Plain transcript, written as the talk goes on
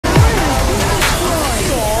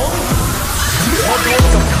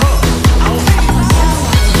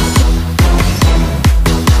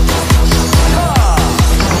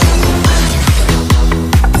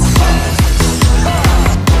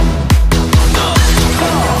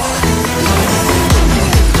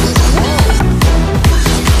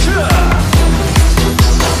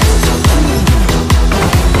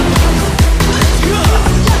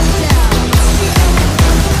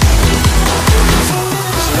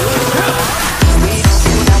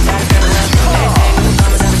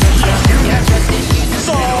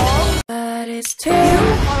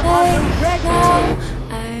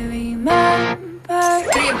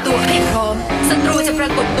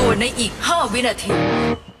วินาที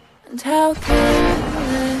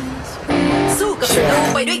สู้กับศัตรู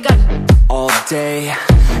ไปด้วยกัน All day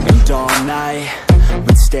and all night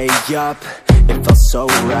we'd stay up, it felt so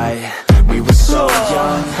right. We were so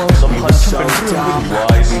young, we were so dumb.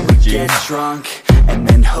 We would get drunk and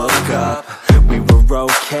then hook up. We were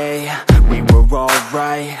okay, we were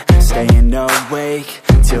alright. Staying awake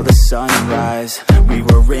till the sunrise. We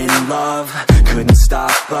were in love, couldn't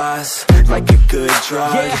stop us. Like a good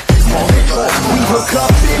drug. We hook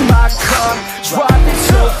up in my car, driving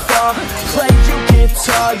so far. Play your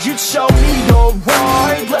guitar, you'd show me your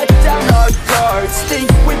art. Let down our guards, think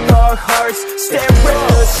with our hearts. Stare at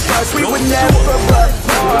the stars, we were never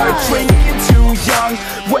apart. Drinking too young,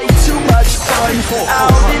 way too much fun.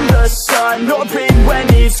 Out in the sun, or rain when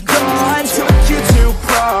it's gone. Took you to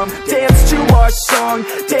prom, dance to our song.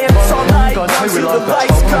 Dance all night until the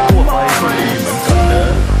lights come on.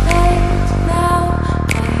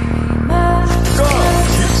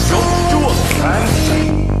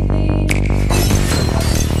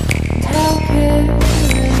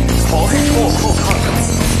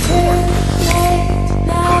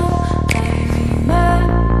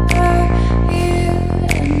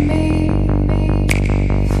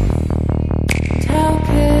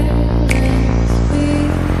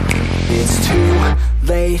 It's too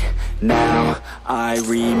late now, I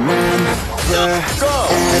remember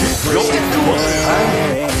everything.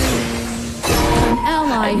 An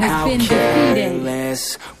ally has been defeated.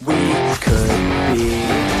 We could be.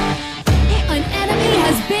 An enemy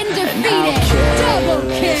has been defeated. Double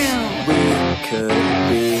kill. We could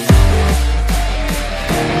be.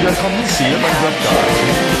 อย่าทำให้เสียบรรยากา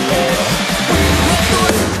ศ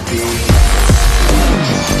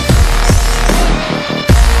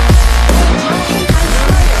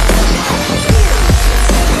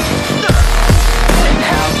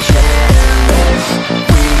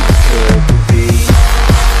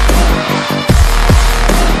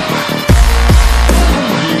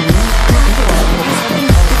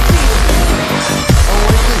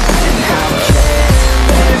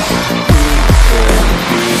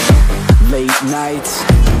Nights,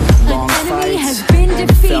 long An enemy fights, has been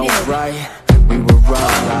defeated. felt right, we were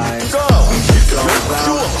alive. Go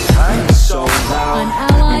round, so loud, An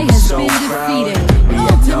ally has so been proud. defeated. We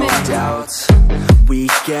had no Ultimate. doubts,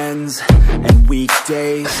 weekends and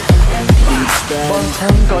weekdays, we'd บาง spend ค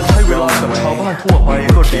รั้งการใช้เวลากับชาวบ้านทั่วไป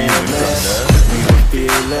ก็ดีเหมือนกันนะ We were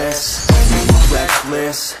fearless, we were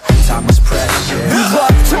reckless, time was precious. We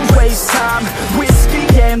loved to waste time, whiskey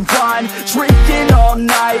and wine, drinking all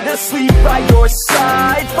night, asleep by your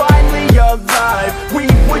side. Finally alive, we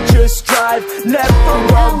would just drive, never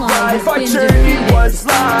arrive. Our journey was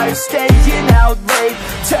live, staying out late,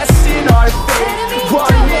 testing our fate,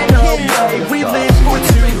 running away. We live for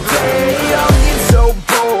today, young and so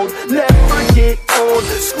bold, never get old.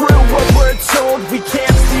 Screw what we're told, we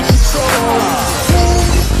can't see control.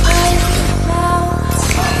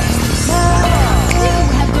 You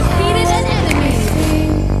have defeated an enemy.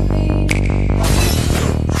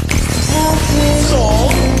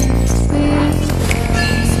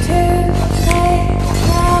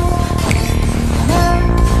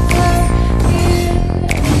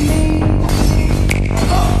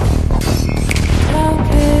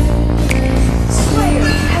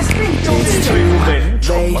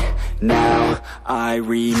 Late now, I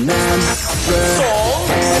remember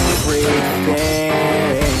everything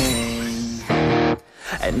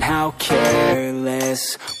and how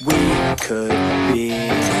careless we could be,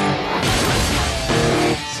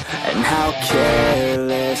 and how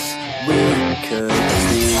careless we could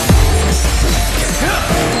be,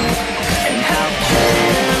 and how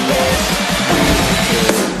careless we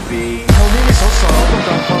could be. แถวนี้มีสาวๆต้องก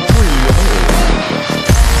ารความช่วยเหลือไหมเอ่ย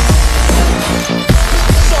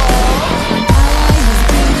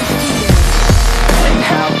And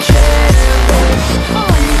how careless we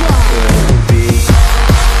could be.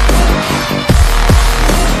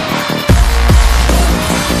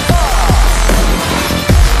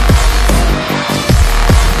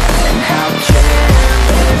 And how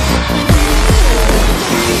careless we could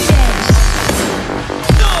be.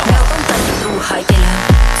 แนวป้องกันศัตรูหายไปแล้ว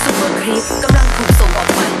ซูเปอร์ครีปกำลังถูกส่งออก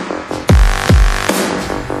ไป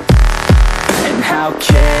And how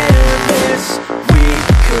careless we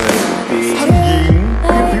could be. ท่านหญิง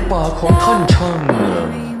ริมฝีปากของท่านช่าง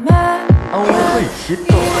เอาไว้ให้คิด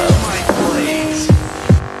ต่อแล้ว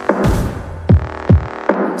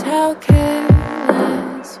How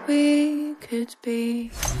careless we could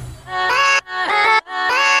be.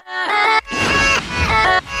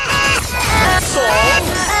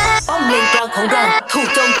 ป้อมเลนกลางของเราถูก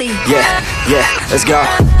โจมตี Yeah, let's go.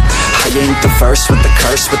 I ain't the first with the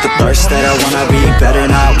curse, with the thirst that I wanna be better,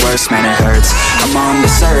 not worse. Man, it hurts. I'm on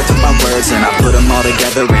this earth with my words, and I put them all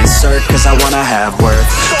together, insert, cause I wanna have worth.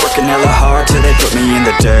 Working hella hard till they put me in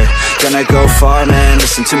the dirt. Gonna go far, man,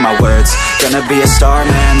 listen to my words. Gonna be a star,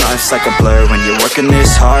 man, life's like a blur. When you're working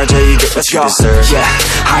this hard, yeah, you get what you deserve. Yeah,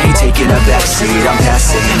 I ain't taking a backseat, I'm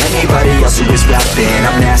passing anybody else who is rapping.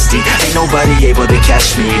 I'm nasty, ain't nobody able to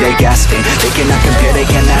catch me. They gasping, they cannot compare, they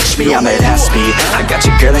can't match me. I'm at half speed, I got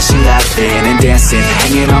your girl and she laughing and dancing,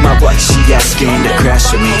 hanging on my butt, she asking to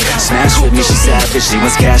crash with me, smash with me. She savage, she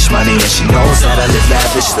wants cash money, and she knows that I live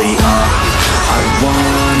lavishly. I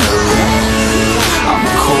wanna live, I'm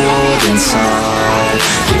cold inside,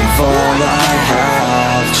 give all I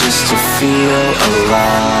have just to feel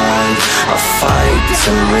alive. I fight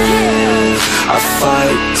to live, I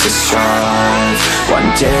fight to strive. One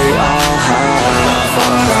day I'll have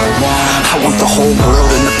what I want. I want the whole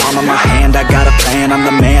world in the palm of my hand. I got a plan, I'm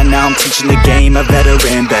the man. Now I'm teaching the game, a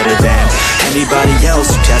veteran, better than anybody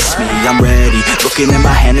else who tests me. I'm ready, looking at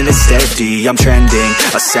my hand and it's steady. I'm trending,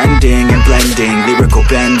 ascending and blending, lyrical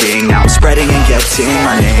bending. Now I'm spreading and getting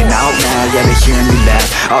my name out now. Yeah, they hearing me laugh,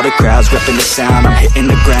 all the crowds repping the sound. I'm hitting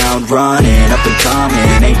the ground, running, up and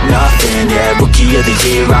coming, ain't nothing. Yeah, rookie of the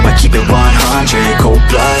year, I'ma keep it 100.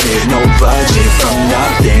 Cold-blooded, no budget, from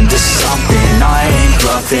nothing to something. I ain't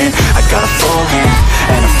bluffing, I got a full hand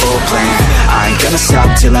and a full plan. I ain't gonna stop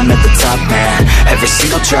till I'm at the top, man. Every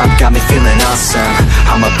single drop got me feeling awesome.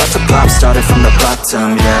 I'm about to pop, started from the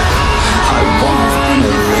bottom, yeah. I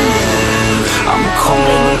wanna live, I'm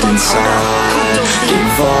cold inside,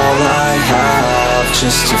 give all I have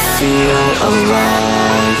just to feel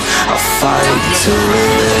alive. I fight to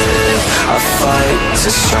live, I fight to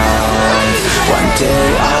strive. One day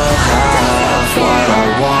I'll have what I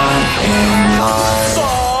want in life.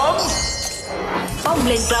 ป้อมเ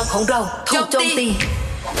ลนกลางของเราถูกโจมตี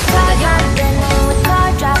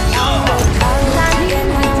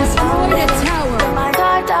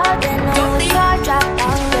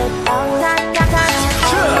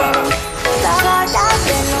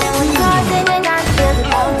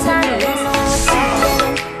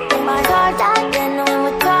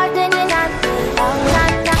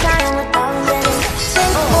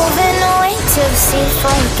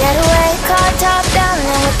Get away, car top down,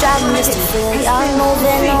 and we're driving just to feel young.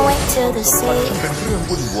 Moving away to the sea,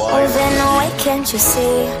 moving away, can't you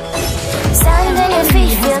see? Stand on your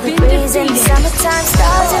feet, feel the breeze in the summertime.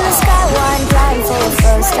 Stars in the sky, one blind for the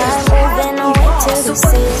first time. Moving away to the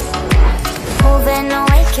sea, moving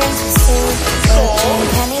away, can't you see?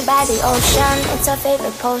 Drink honey by the ocean, it's our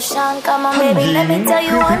favorite potion. Come on, baby, let me tell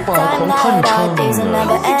you one time that our days will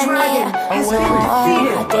never end, yeah.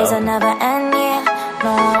 Our days will never end, yeah.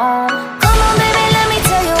 No. Come on, baby, let me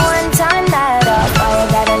tell you one time that our fire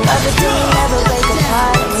got a love it till we never break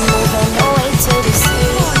apart. We're moving away to the sea,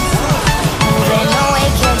 moving away,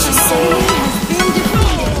 can't you see?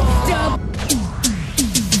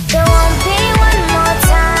 There won't be one more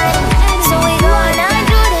time, so we gonna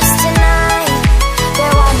do this tonight.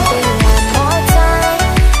 There won't be one more time,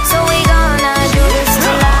 so we gonna do this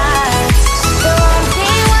tonight. There won't be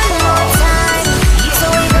one more time, so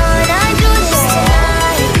we gonna do this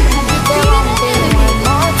tonight. There won't be one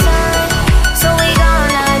more time, so we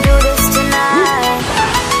gonna do this tonight.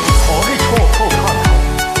 ขอให้โชคเข้าข้างเรา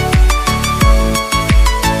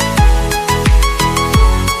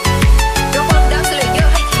ระวังดักสเลเยอ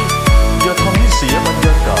ร์ให้ที อย่าทำให้เสียบรรย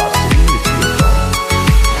ากาศที่นี่ที่เรา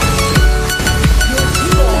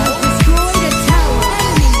Destroyed a tower.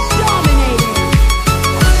 Enemy dominated.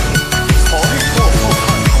 ขอให้โชคเข้า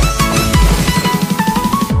ข้างเรา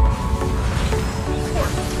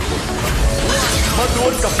มาดว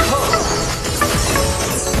ลกับข้า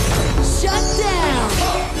Shut down.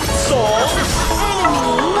 สอง Enemy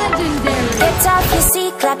legendary. Get off your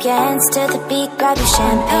seat, clap your hands to the beat, grab your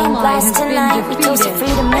champagne glass tonight. We toast to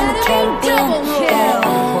freedom in the Caribbean,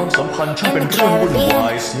 ความสัมพันธ์ช่างเป็นเรื่องวุ่นวา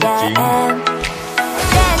ยเสียจริง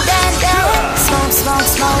Smoke, smoke,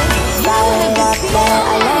 smoke, fire it up there.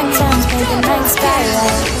 Our lanterns paint the night sky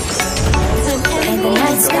red, paint the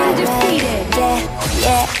night sky red. Yeah,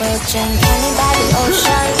 yeah, we'll drink honey by the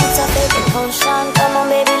ocean, it's our favorite potion. Come on,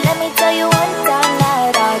 baby, let me tell you one time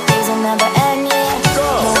that our days will never end, yeah.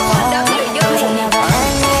 Days will never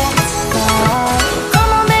end, yeah.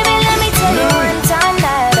 Come on, baby, let me tell you one time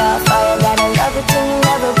that our fire got a love it till we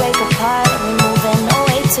never break apart. We're moving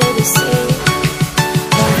away to the sea,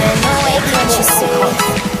 moving away, can't you see?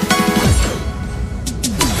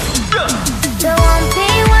 There won't be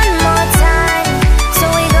one more time, so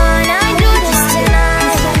we gonna do this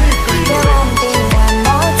tonight. There won't be one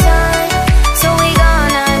more time,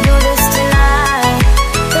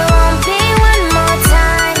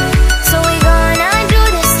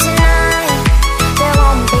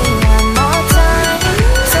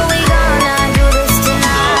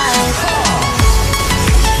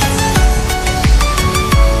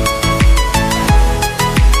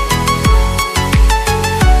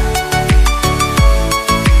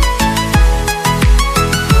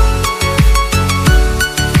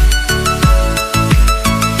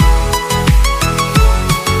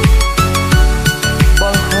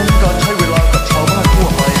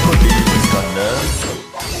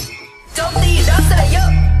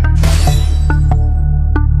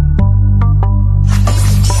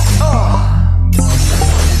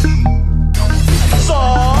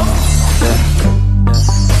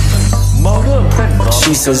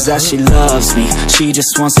 She says that she loves me, she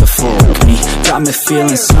just wants to fuck me. Got me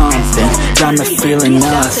feeling something, got me feeling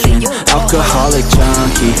nothing. Alcoholic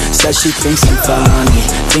junkie, says she thinks I'm funny.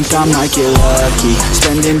 Think I might get lucky,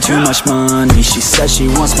 spending too much money. She says she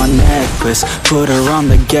wants my necklace, put her on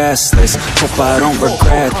the guest list. Hope I don't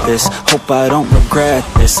regret this, hope I don't regret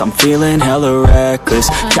this. I'm feeling hella reckless,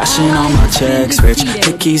 cashing all my checks rich.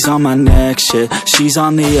 Hickeys on my neck, shit, she's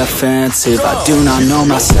on the offensive. I do not know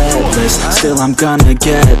my set list, still I'm gonna get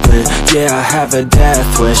lit. Yeah, I have a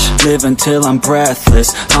death wish, live until I'm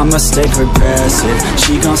breathless. I'ma stay progressive,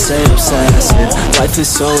 she gon' say obsessive. Life is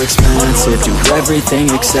so expensive, do everything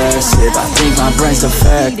excessive. I think my brain's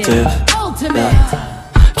defective, yeah.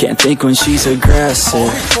 Can't think when she's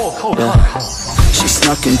aggressive, yeah. She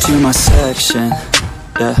snuck into my section,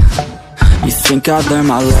 yeah. You think I'd learn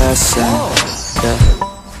my lesson, yeah.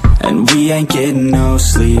 And we ain't getting no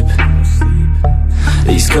sleep.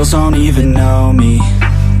 These girls don't even know me.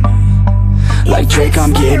 Like Drake,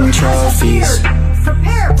 I'm getting trophies.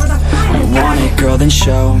 You want it, girl, then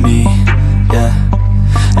show me, yeah.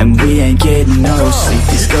 And we ain't getting no sleep.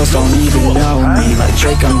 These girls don't even know me. Like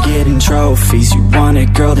Drake, I'm getting trophies. You want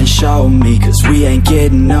it, girl, then show me. Cause we ain't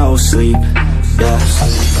getting no sleep, yeah.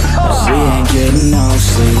 We ain't getting no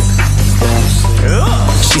sleep, yeah.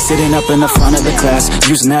 She's sitting up in the front of the class,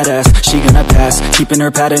 using that ass, she gonna pass. Keeping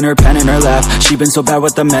her pad and her pen in her lap. She been so bad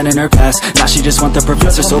with the men in her past. Now she just want the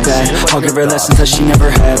professor so bad. I'll give her lessons that she never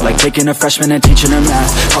had, like taking a freshman and teaching her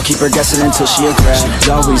math. I'll keep her guessing until she a grad. She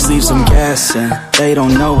always leaves them guessing, they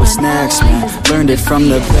don't know what's next, man. Learned it from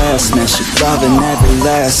the best, man. She loving every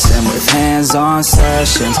lesson, with hands-on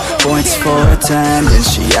sessions, points for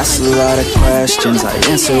attendance. She asks a lot of questions, I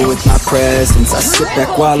answer with my presence. I sit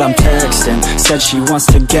back while I'm texting, said she wants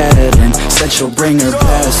to get in, said she'll bring her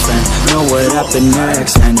best friend. Know what happened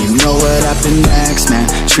next, man, you know what happened next, man.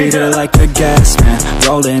 Treat her like a guest, man,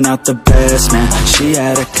 rolling out the best, man. She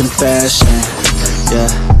had a confession, yeah.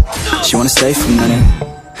 She wanna stay for a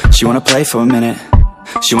minute, she wanna play for a minute,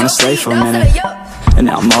 she wanna stay for a minute. And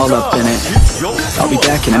now I'm all up in it. I'll be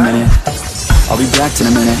back in a minute, I'll be back in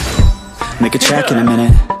a minute. Make a track in a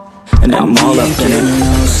minute. And now I'm all up in it.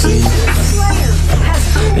 No sleep.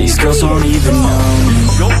 These girls don't even know me.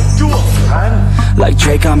 Like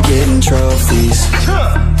Drake, I'm getting trophies.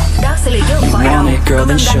 You want it, girl,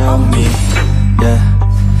 then show me, yeah.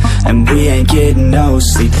 And we ain't getting no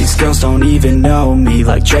sleep. These girls don't even know me.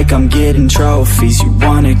 Like Drake, I'm getting trophies. You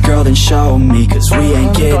want it, girl, then show me. Cause we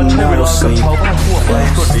ain't getting no sleep,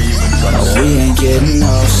 yeah. No, we ain't getting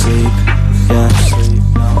no sleep, yeah.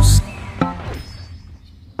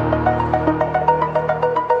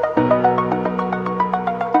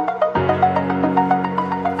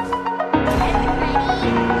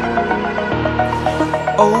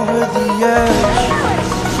 Over the edge,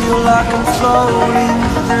 feel like I'm floating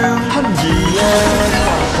through the air.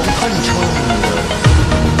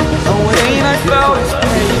 The pain I felt is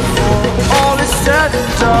paid for, all is said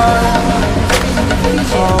and done.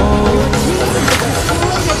 Oh,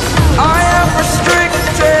 I am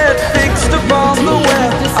restricted, fixed upon the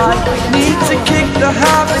web. I need to kick the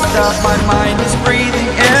habit that my mind